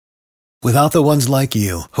Without the ones like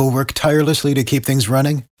you, who work tirelessly to keep things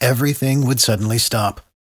running, everything would suddenly stop.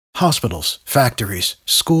 Hospitals, factories,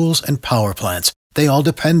 schools, and power plants, they all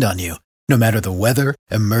depend on you. No matter the weather,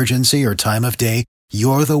 emergency, or time of day,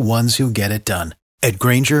 you're the ones who get it done. At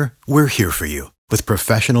Grainger, we're here for you with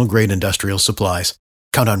professional-grade industrial supplies.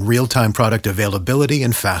 Count on real-time product availability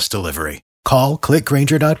and fast delivery. Call,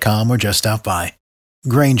 clickgrainger.com, or just stop by.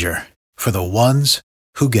 Grainger, for the ones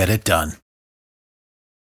who get it done.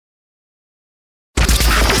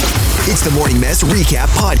 It's the Morning Mess Recap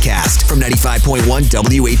Podcast from 95.1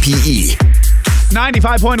 WAPE.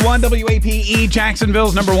 95.1 WAPE,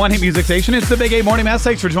 Jacksonville's number one hit music station. It's the Big A Morning Mess.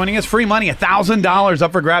 Thanks for joining us. Free money, $1,000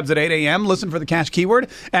 up for grabs at 8 a.m. Listen for the cash keyword,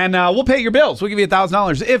 and we'll pay your bills. We'll give you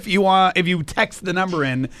 $1,000 if you text the number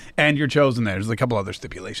in and you're chosen there. There's a couple other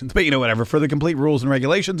stipulations, but whatever. For the complete rules and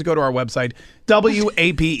regulations, go to our website,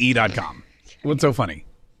 WAPE.com. What's so funny?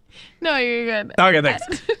 No, you're good. Okay,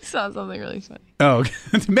 thanks. I saw something really funny. Oh, okay.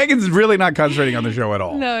 Megan's really not concentrating on the show at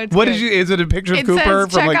all. No, it's What good. did you? Is it a picture of It Cooper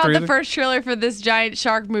says, from check like out 3 the first trailer for this giant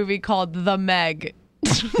shark movie called The Meg.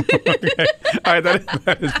 Okay. All right,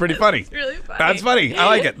 that is pretty funny. It's really funny. That's funny. I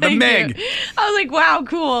like it. The Thank Meg. you. I was like, wow,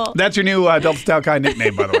 cool. That's your new Delta Stout Kai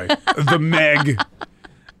nickname, by the way. The Meg.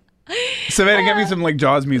 Savannah, get me some like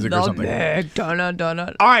Jaws music or something. Meg.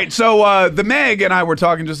 Donut. All right, so the Meg and I were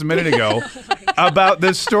talking just a minute ago about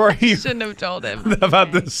this story. Shouldn't have told him.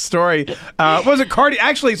 About this story. Was it Cardi?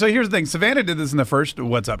 Actually, so here's the thing. Savannah did this in the first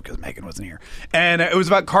What's Up because Megan wasn't here. And it was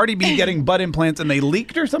about Cardi B getting butt implants and they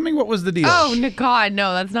leaked or something. What was the deal? Oh, God,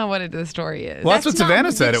 no, that's not what the story is. Well, that's what not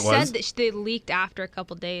Savannah said it They was. said that they leaked after a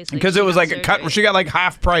couple days. Because it was like a cut. She got like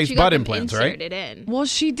half price She butt got them implants, right? inserted in. Well,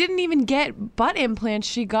 she didn't even get butt implants.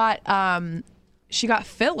 She got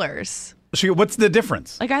fillers. What's the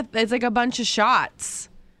difference? It's like a bunch of shots.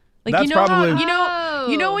 Like That's probably-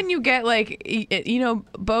 you know when you get like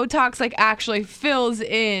Botox like actually fills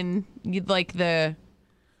in like the.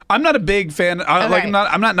 I'm not a big fan. Like Okay.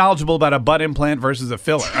 I'm not knowledgeable about a butt implant versus a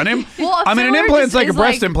filler. An Well, a an filler implant's just like a is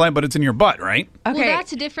breast like- implant, but it's in your butt, right? Okay. Well,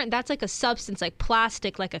 that's different. That's like a substance, like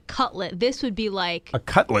plastic, like a cutlet. This would be like A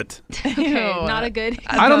cutlet. okay, Ew. not a good.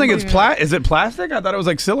 I don't think it's Is it plastic? I thought it was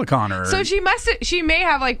like silicone or. So she may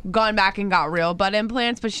have like gone back and got real butt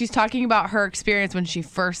implants, but she's talking about her experience when she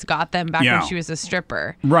first got them back Yeah. when she was a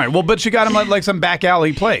stripper. Right. Well, but she got them at like some back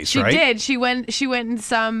alley place, She right? did. She went in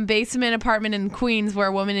some basement apartment in Queens where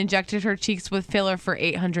a woman injected her cheeks with filler for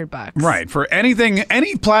 $800. Right. For any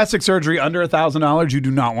plastic surgery under $1,000, you do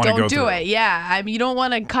not want to go Don't through. do it. Yeah, I mean, you don't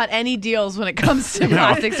want to cut any deals when it comes to No.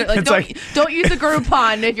 plastic surgery. It's Don't use a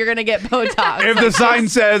Groupon if you're gonna get Botox. If the sign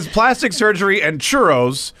says plastic surgery and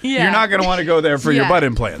churros, Yeah. you're not going to want to go there for your butt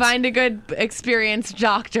implants. Find a good experienced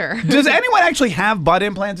doctor. Does anyone actually have butt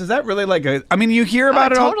implants? Is that really like a? I mean, you hear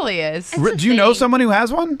about it it all. totally is. Do you know someone who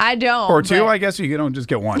has one? I don't. Or two? but I guess you don't just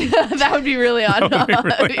get one. that would be really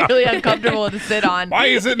really uncomfortable to sit on. Why are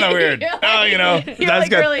you sitting there weird? Oh, You're that's like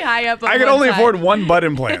good. really high up. On I can one only side. afford one butt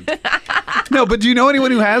implant. No, but do you know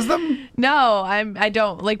anyone who has them? No, I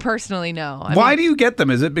don't like personally. No. Why do you get them?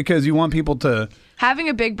 Is it because you want people to? Having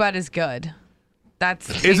a big butt is good.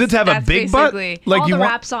 Is it to have a that's big butt? basically- Like all you the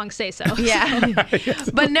want? rap songs say so. Yeah.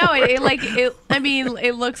 But no, I mean,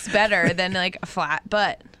 it looks better than like a flat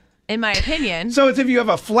butt, in my opinion. So it's if you have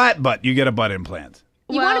a flat butt, you get a butt implant.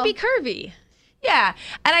 You want to Well- be curvy. Yeah,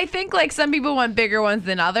 and I think like some people want bigger ones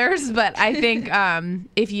than others, but I think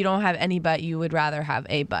if you don't have any butt, you would rather have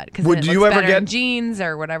a butt because Would it you looks ever better in get- jeans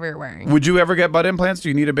or whatever you're wearing. Would you ever get butt implants? Do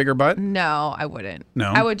you need a bigger butt? No, I wouldn't. No?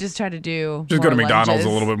 I would just try to do. Just go to more McDonald's lunges. a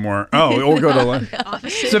little bit more. Oh, or go to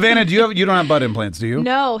Savannah. You don't have butt implants, do you?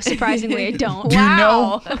 No, surprisingly, I don't. Do you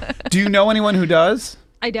Wow. know? Do you know anyone who does?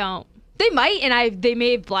 I don't. They might, and they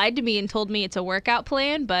may have lied to me and told me it's a workout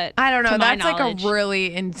plan, but I don't know. to my That's knowledge- like a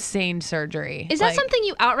really insane surgery. Is that Like, something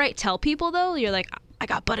you outright tell people though? You're like, I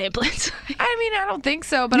got butt implants. I mean, I don't think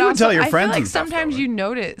so, but You would also, tell your I friends feel like and stuff, sometimes though, you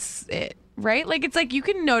notice it, right? Like it's like you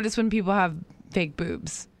can notice when people have fake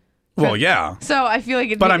boobs. Well, yeah. So I feel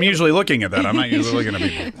like. But I'm usually looking at that. I'm not usually looking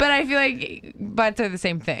at people. But I feel like butts are the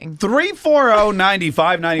same thing.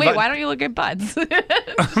 340-9595. Wait, why don't you look at butts?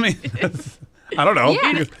 I mean, I don't know.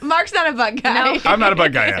 Yeah. Mark's not a butt guy. I'm not a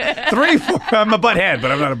butt guy yet. I'm a butt head, but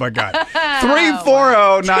I'm not a butt guy.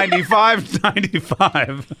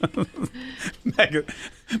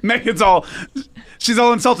 340-9595. She's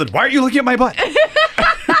all insulted. Why aren't you looking at my butt?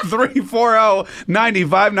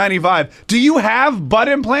 340-9595. Do you have butt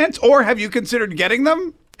implants or have you considered getting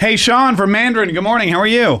them? Hey, Sean from Mandarin. Good morning. How are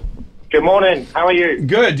you? Good morning. How are you?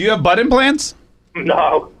 Good. Do you have butt implants?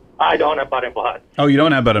 No, I don't have butt implants. Oh, you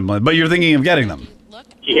don't have butt implants, but you're thinking of getting them.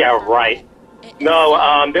 Yeah, right.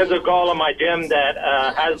 No, there's a girl in my gym that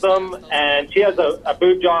has them, and she has a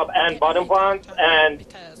boob job and butt implants, and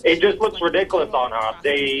it just looks ridiculous on her.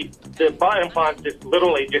 The butt implants just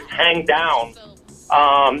literally just hang down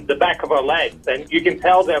the back of her legs, and you can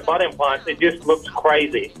tell they're butt implants. It just looks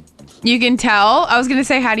crazy. You can tell? I was going to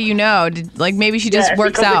say, how do you know? Like, maybe she just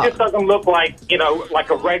works out. It just doesn't look like, like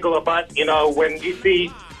a regular butt. When you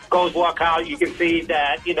see girls walk out, you can see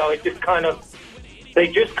that, it just kind of, they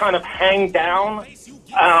just kind of hang down,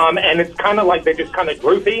 and it's kind of like they're just kind of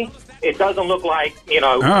droopy. It doesn't look like,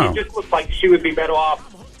 It just looks like she would be better off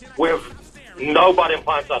with no butt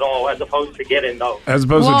implants at all, as opposed to getting those. As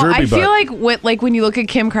opposed to droopy butt. I feel like when you look at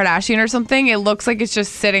Kim Kardashian or something, it looks like it's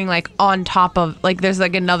just sitting like on top of, like there's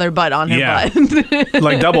like another butt on her butt.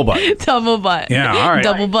 Like double butt. Double butt. Yeah, all right.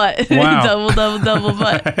 Double butt. Wow. double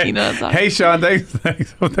butt. You know what I'm talking Hey, Sean,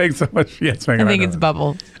 thanks so much. Yes, I think it's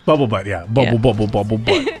Bubble. Bubble butt, yeah. Bubble butt.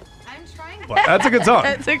 I'm trying. That's a good song.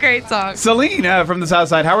 That's a great song. Celine from the South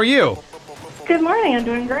Side, how are you? Good morning. I'm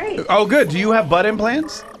doing great. Oh, good. Do you have butt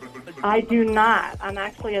implants? I do not. I'm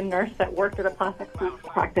actually a nurse that worked at a plastic surgery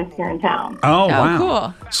practice here in town. Oh, wow.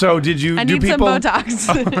 Cool. So did you I do need people... some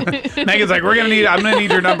Botox. Megan's like, I'm gonna need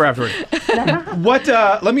your number afterwards. What?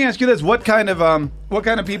 Let me ask you this: what kind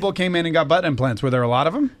of people came in and got butt implants? Were there a lot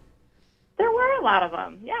of them? There were a lot of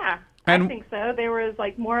them. Yeah, And I think so. There was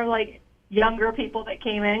more like younger people that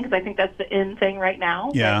came in because I think that's the in thing right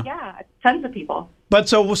now. Yeah. But yeah, tons of people. But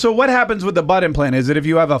so what happens with the butt implant? Is it if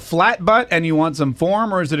you have a flat butt and you want some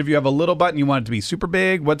form, or is it if you have a little butt and you want it to be super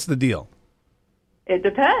big? What's the deal? It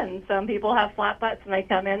depends. Some people have flat butts and they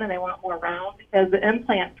come in and they want more round because the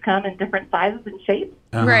implants come in different sizes and shapes.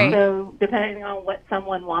 Right. So depending on what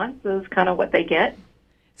someone wants is kind of what they get.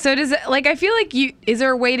 So does it, I feel like is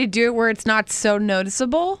there a way to do it where it's not so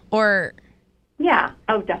noticeable, or? Yeah.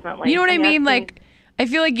 Oh, definitely. You know what I mean? I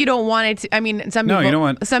feel like you don't want it to. I mean, some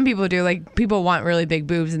people do. Like, people want really big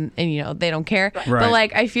boobs, and they don't care. Right. But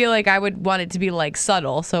I feel like I would want it to be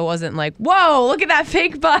subtle, so it wasn't like, whoa, look at that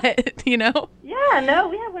fake butt. Yeah. No,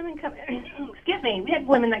 we had women come. Excuse me. We had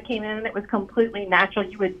women that came in and it was completely natural.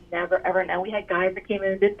 You would never ever know. We had guys that came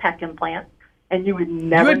in and did pec implants, and you would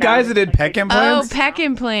never. You had guys that did pec implants. Oh, pec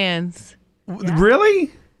implants. Yeah. Really?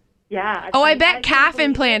 Yeah. Oh, I bet calf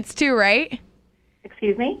implants too, right?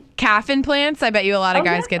 Excuse me? Calf implants? I bet you a lot of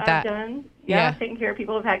guys get that. I've done. Yeah, I've taken care of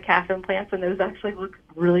people who've had calf implants, and those actually look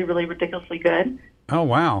really, really ridiculously good. Oh,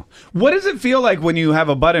 wow. What does it feel like when you have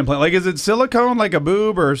a butt implant? Like, is it silicone like a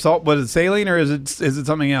boob or salt? Was it saline, or is it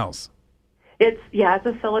something else? It's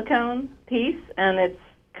a silicone piece, and it's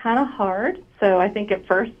kind of hard. So I think at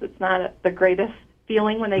first it's not the greatest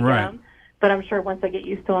feeling when they get them, but I'm sure once I get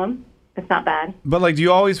used to them, it's not bad. But do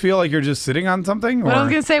you always feel like you're just sitting on something? But I was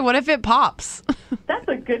gonna say, what if it pops? That's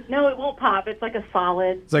a good. No, it won't pop. It's like a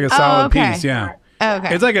solid. It's like a solid okay. piece, yeah.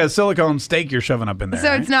 Okay. It's like a silicone steak you're shoving up in there. So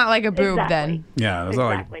right? it's not like a boob then. Yeah, it's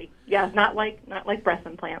exactly. Yeah, not like breast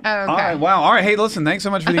implants. Oh, okay. All right, wow. All right, hey, listen, thanks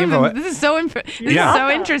so much for the info. This is so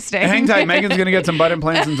interesting. Hang tight. Megan's going to get some butt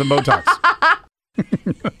implants and some Botox.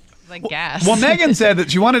 Like gas. Well, Megan said that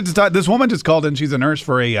she wanted to talk. This woman just called in. She's a nurse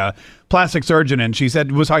for a plastic surgeon, and she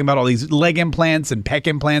was talking about all these leg implants and pec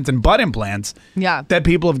implants and butt implants that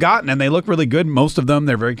people have gotten, and they look really good. Most of them,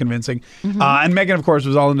 they're very convincing. Mm-hmm. And Megan, of course,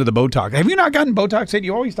 was all into the Botox. Have you not gotten Botox yet?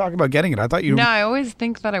 You always talk about getting it. I thought you. No, I always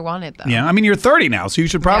think that I want it though. Yeah, I mean, you're 30 now, so you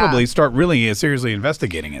should probably start really seriously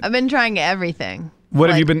investigating it. I've been trying everything. What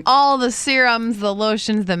have you been? All the serums, the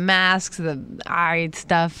lotions, the masks, the eye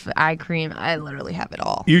stuff, eye cream. I literally have it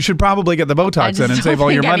all. You should probably get the Botox in and save all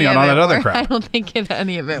your money on all that other crap. I don't think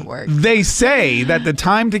any of it works. They say that the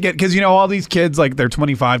time to get, because all these kids, they're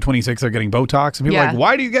 25, 26, they're getting Botox. And people are like,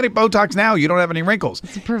 why do you get Botox now? You don't have any wrinkles.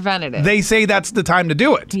 It's preventative. They say that's the time to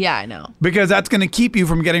do it. Yeah, I know. Because that's going to keep you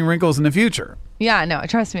from getting wrinkles in the future. Yeah, no,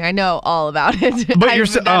 trust me. I know all about it. But you're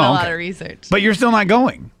still done a lot of research. But you're still not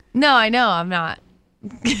going. No, I know. I'm not.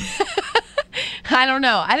 I don't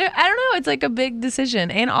know. I don't know. It's like a big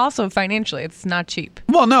decision, and also financially, it's not cheap.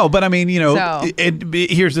 Well, no, but I mean,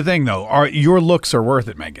 here's the thing, though. Your looks are worth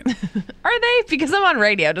it, Megan. Are they? Because I'm on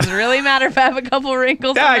radio. Does it really matter if I have a couple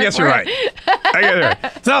wrinkles? Yeah, I guess you're right.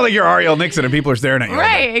 It's not like you're Ariel Nixon and people are staring at you.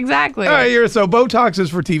 Right, exactly. All right, so Botox is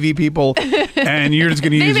for TV people, and you're just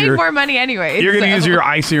going to use They make more money anyway. You're going to use your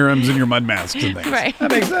eye serums and your mud masks and things. Right.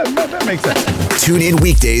 That makes sense. Tune in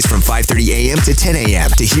weekdays from 5:30 a.m. to 10 a.m.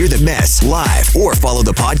 to hear the mess live or follow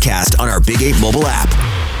the podcast on our Big 8 mobile app.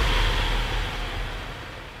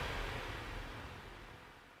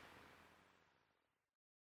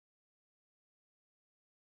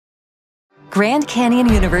 Grand Canyon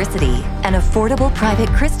University, an affordable private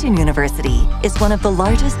Christian university, is one of the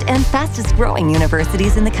largest and fastest growing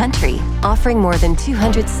universities in the country, offering more than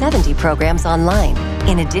 270 programs online.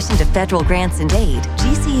 In addition to federal grants and aid,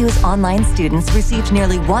 GCU's online students received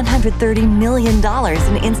nearly $130 million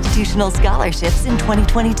in institutional scholarships in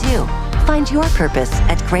 2022. Find your purpose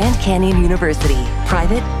at Grand Canyon University.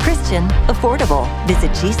 Private, Christian, affordable.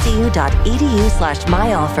 Visit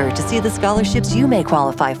gcu.edu/myoffer to see the scholarships you may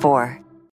qualify for.